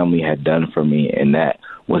my family had done for me, and that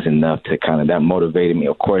was enough to that motivated me.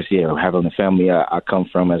 Of course, having the family I come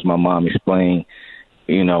from, as my mom explained,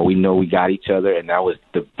 we know we got each other, and that was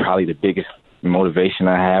probably the biggest motivation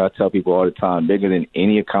I have. I tell people all the time, bigger than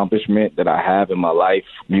any accomplishment that I have in my life,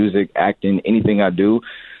 music, acting, anything I do,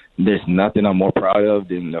 there's nothing I'm more proud of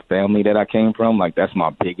than the family that I came from. Like, that's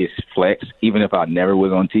my biggest flex, even if I never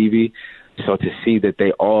was on TV. So to see that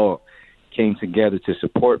they all came together to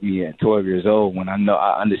support me at 12 years old, when I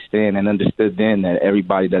understand and understood then that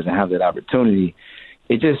everybody doesn't have that opportunity,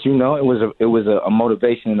 it just, it was a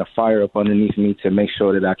motivation and a fire up underneath me to make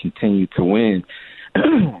sure that I continue to win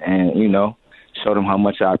and, show them how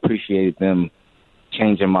much I appreciated them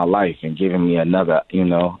changing my life and giving me another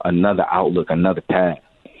outlook, another path.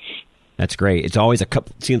 That's great. It's always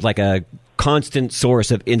seems like a constant source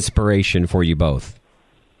of inspiration for you both.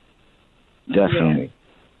 Definitely.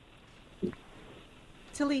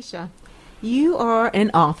 Talisha, you are an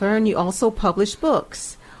author and you also publish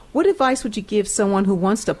books. What advice would you give someone who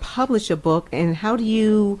wants to publish a book, and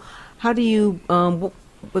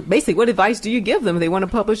basically what advice do you give them if they want to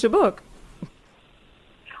publish a book?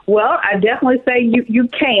 Well, I definitely say you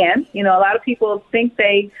can. A lot of people think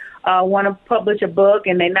they want to publish a book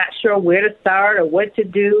and they're not sure where to start or what to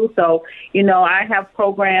do. So, I have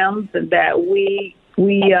programs that we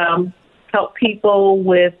help people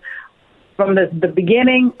with from the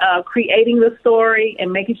beginning, creating the story and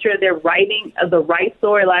making sure they're writing the right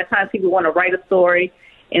story. A lot of times people want to write a story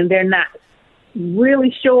and they're not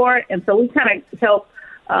really sure. And so we kind of help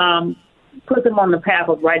put them on the path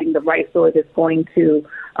of writing the right story that's going to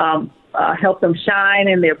help them shine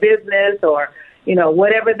in their business or,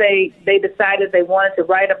 whatever they decided they wanted to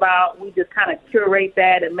write about. We just kind of curate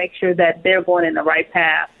that and make sure that they're going in the right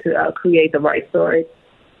path to create the right story.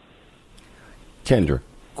 Kendra,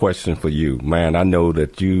 question for you. Man, I know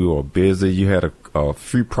that you are busy. You had a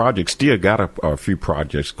few projects, still got a few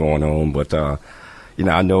projects going on, but, I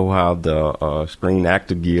know how the Screen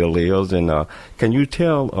Actor Guild is. And can you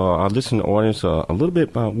tell our listening audience a little bit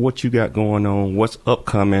about what you got going on, what's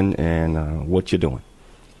upcoming, and what you're doing?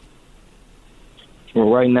 Well,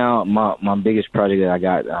 right now, my biggest project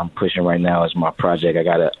that I'm pushing right now is my project. I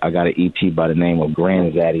got an EP by the name of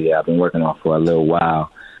Grand Zaddy that I've been working on for a little while.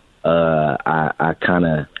 I kind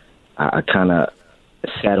of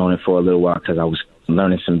sat on it for a little while because I was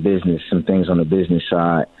learning some things on the business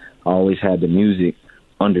side. I always had the music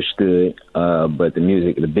understood, but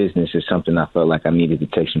the business is something I felt like I needed to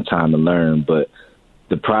take some time to learn. But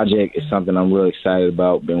the project is something I'm real excited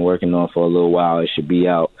about. Been working on for a little while. It should be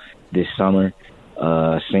out this summer.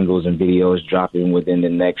 Singles and videos dropping within the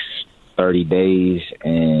next 30 days.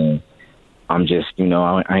 And I'm just, I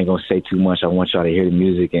ain't going to say too much. I want y'all to hear the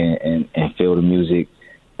music and feel the music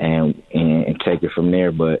and take it from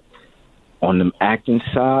there. But on the acting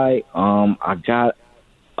side, I got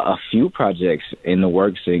a few projects in the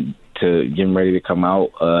works to getting ready to come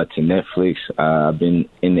out to Netflix. I've been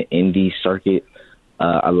in the indie circuit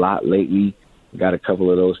a lot lately. Got a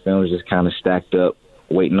couple of those films just kind of stacked up,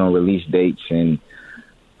 waiting on release dates. And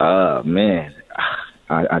man,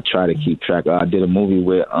 I try to keep track. I did a movie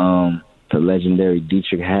with the legendary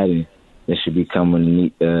Dietrich Haddon that should be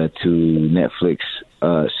coming to Netflix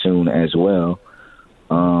soon as well.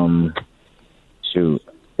 Shoot,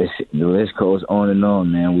 the list goes on and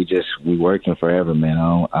on, man. We working forever,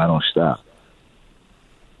 man. I don't stop.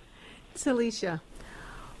 Talisha,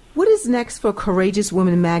 what is next for Courageous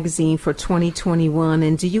Woman magazine for 2021?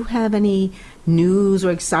 And do you have any news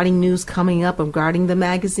or exciting news coming up regarding the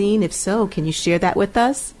magazine? If so, can you share that with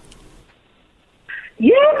us?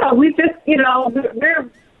 Yeah, we just,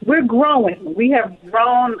 we're growing. We have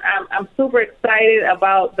grown. I'm super excited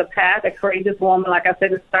about the path at Courageous Woman. Like I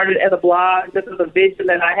said, it started as a blog. This was a vision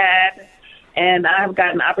that I had, and I've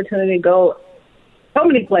gotten an opportunity to go so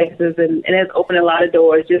many places, and it's opened a lot of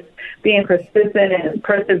doors, just being persistent and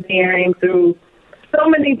persevering through so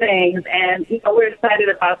many things. And, we're excited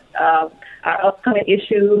about our upcoming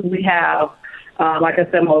issues. We have, like I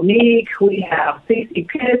said, Monique. We have Cece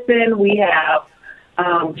Peterson. We have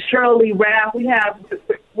Shirley Rao.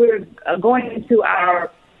 We're going into our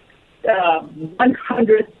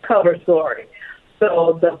 100th cover story.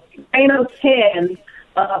 So the final 10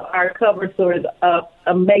 of our cover stories of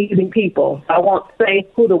amazing people. I won't say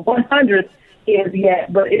who the 100th is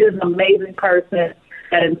yet, but it is an amazing person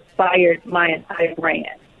that inspired my entire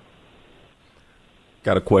brand.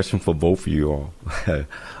 Got a question for both of you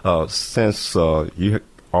all. Since you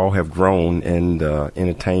all have grown in the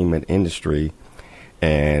entertainment industry,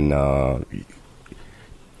 and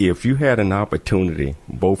if you had an opportunity,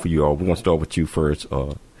 both of you all, we're going to start with you first,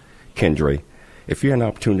 Kendra. If you had an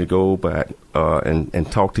opportunity to go back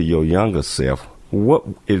and talk to your younger self, what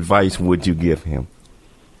advice would you give him?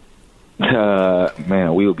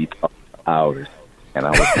 Man, we would be talking for hours, and I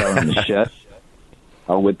would tell him to shut.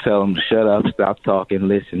 I would tell him, shut up, stop talking,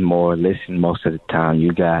 listen more, listen most of the time.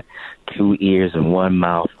 You got 2 ears and 1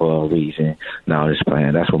 mouth for a reason. No, I'm just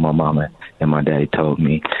playing. That's what my mama and my daddy told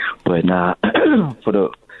me. But nah, for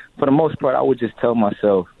the most part, I would just tell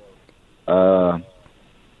myself,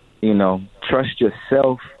 trust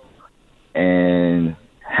yourself and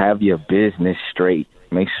have your business straight.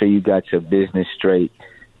 Make sure you got your business straight.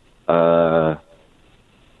 The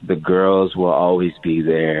girls will always be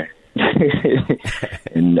there.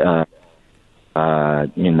 And,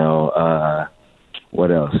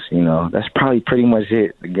 what else? That's probably pretty much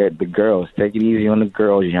it. The girls. Take it easy on the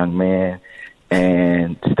girls, young man,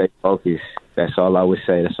 and stay focused. That's all I would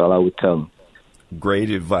say. That's all I would tell them. Great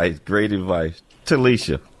advice.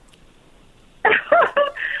 Talisha.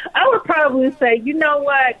 I would probably say, you know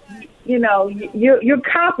what? You're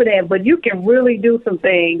confident, but you can really do some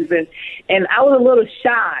things. And I was a little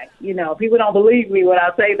shy. People don't believe me when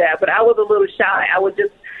I say that, but I was a little shy. I would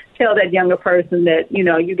just tell that younger person that,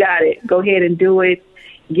 you got it. Go ahead and do it.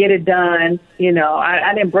 Get it done.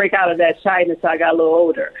 I didn't break out of that shyness until I got a little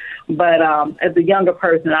older. But as a younger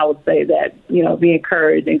person, I would say that, be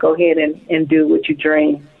encouraged and go ahead and do what you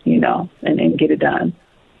dream, and get it done.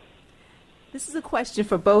 This is a question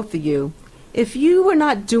for both of you. If you were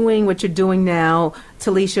not doing what you're doing now,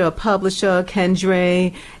 Talisha, a publisher,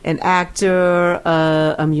 Kendra, an actor,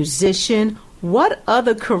 a musician, what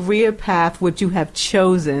other career path would you have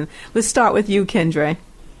chosen? Let's start with you, Kendra.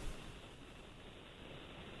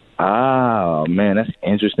 Oh, man, that's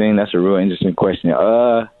interesting. That's a real interesting question.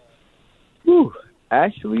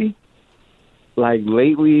 Actually, like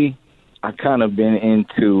lately, I kind of been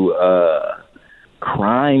into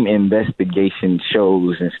crime investigation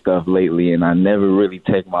shows and stuff lately, and I never really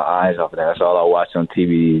take my eyes off of that. That's all I watch on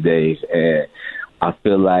TV these days, and I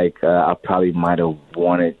feel like I probably might have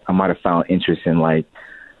found interest in like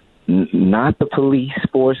not the police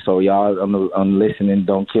force. So y'all, I'm listening.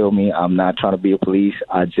 Don't kill me. I'm not trying to be a police.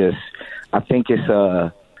 I think it's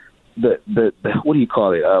the what do you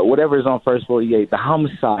call it? Whatever is on First 48, the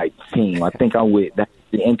homicide team. I think I'm with. That's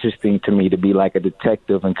interesting to me to be like a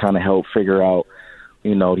detective and kind of help figure out,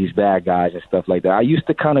 these bad guys and stuff like that. I used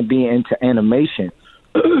to kind of be into animation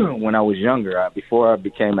when I was younger. Before I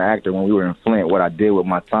became an actor, when we were in Flint, what I did with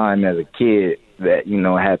my time as a kid that,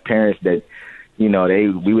 had parents that,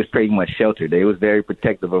 we was pretty much sheltered. They was very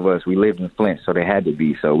protective of us. We lived in Flint, so they had to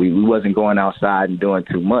be. So we wasn't going outside and doing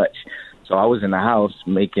too much. So I was in the house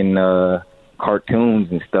making cartoons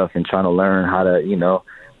and stuff and trying to learn how to,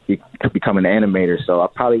 become an animator. So I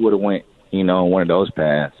probably would have went, one of those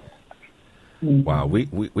paths. Wow, we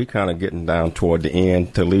kind of getting down toward the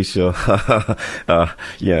end, Talisha.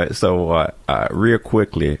 So real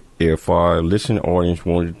quickly, if our listening audience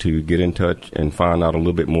wanted to get in touch and find out a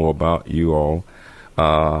little bit more about you all,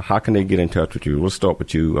 how can they get in touch with you? We'll start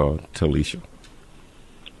with you, Talisha.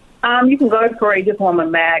 You can go to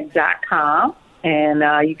CourageousWomanMag.com,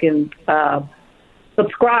 and you can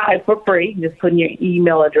subscribe for free. Just putting your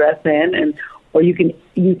email address in, or you can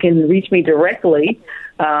reach me directly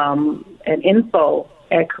at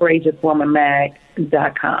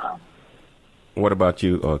info@CourageousWomanMag.com. What about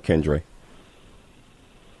you, Kendra?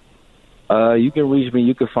 You can reach me.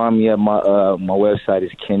 You can find me at my website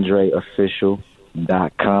is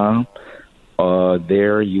KendraOfficial.com.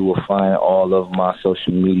 There you will find all of my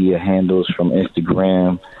social media handles, from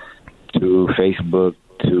Instagram to Facebook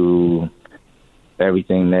to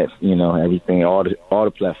everything that everything, all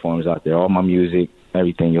the platforms out there, all my music,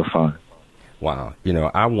 everything you'll find. Wow.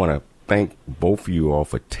 I want to thank both of you all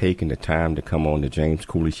for taking the time to come on the James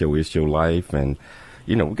Cooley Show. It's Your Life. And,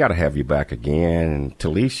 we got to have you back again. And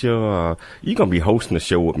Talisha, you're going to be hosting the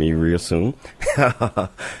show with me real soon.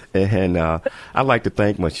 And I'd like to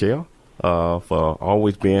thank Michelle for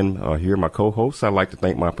always being here, my co-host. I'd like to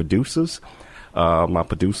thank my producers, my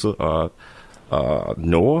producer,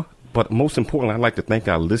 Noah. But most importantly, I'd like to thank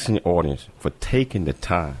our listening audience for taking the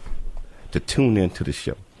time to tune into the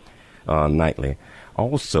show nightly.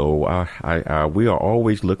 Also, we are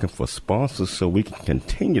always looking for sponsors so we can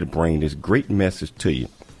continue to bring this great message to you.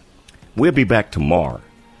 We'll be back tomorrow.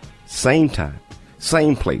 Same time,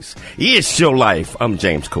 same place. It's Your Life. I'm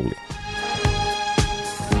James Cooley.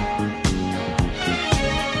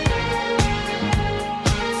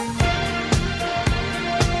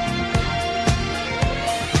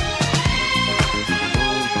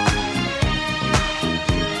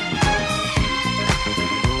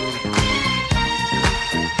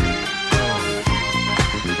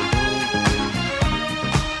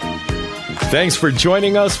 Thanks for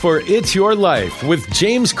joining us for It's Your Life with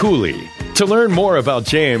James Cooley. To learn more about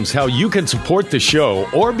James, how you can support the show,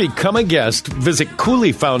 or become a guest, visit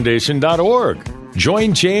CooleyFoundation.org.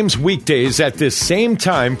 Join James weekdays at this same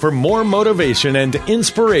time for more motivation and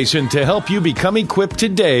inspiration to help you become equipped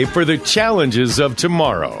today for the challenges of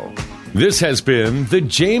tomorrow. This has been The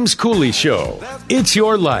James Cooley Show. It's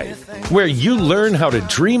Your Life, where you learn how to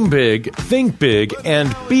dream big, think big,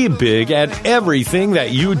 and be big at everything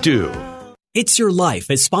that you do. It's Your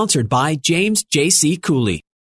Life is sponsored by James J.C. Cooley.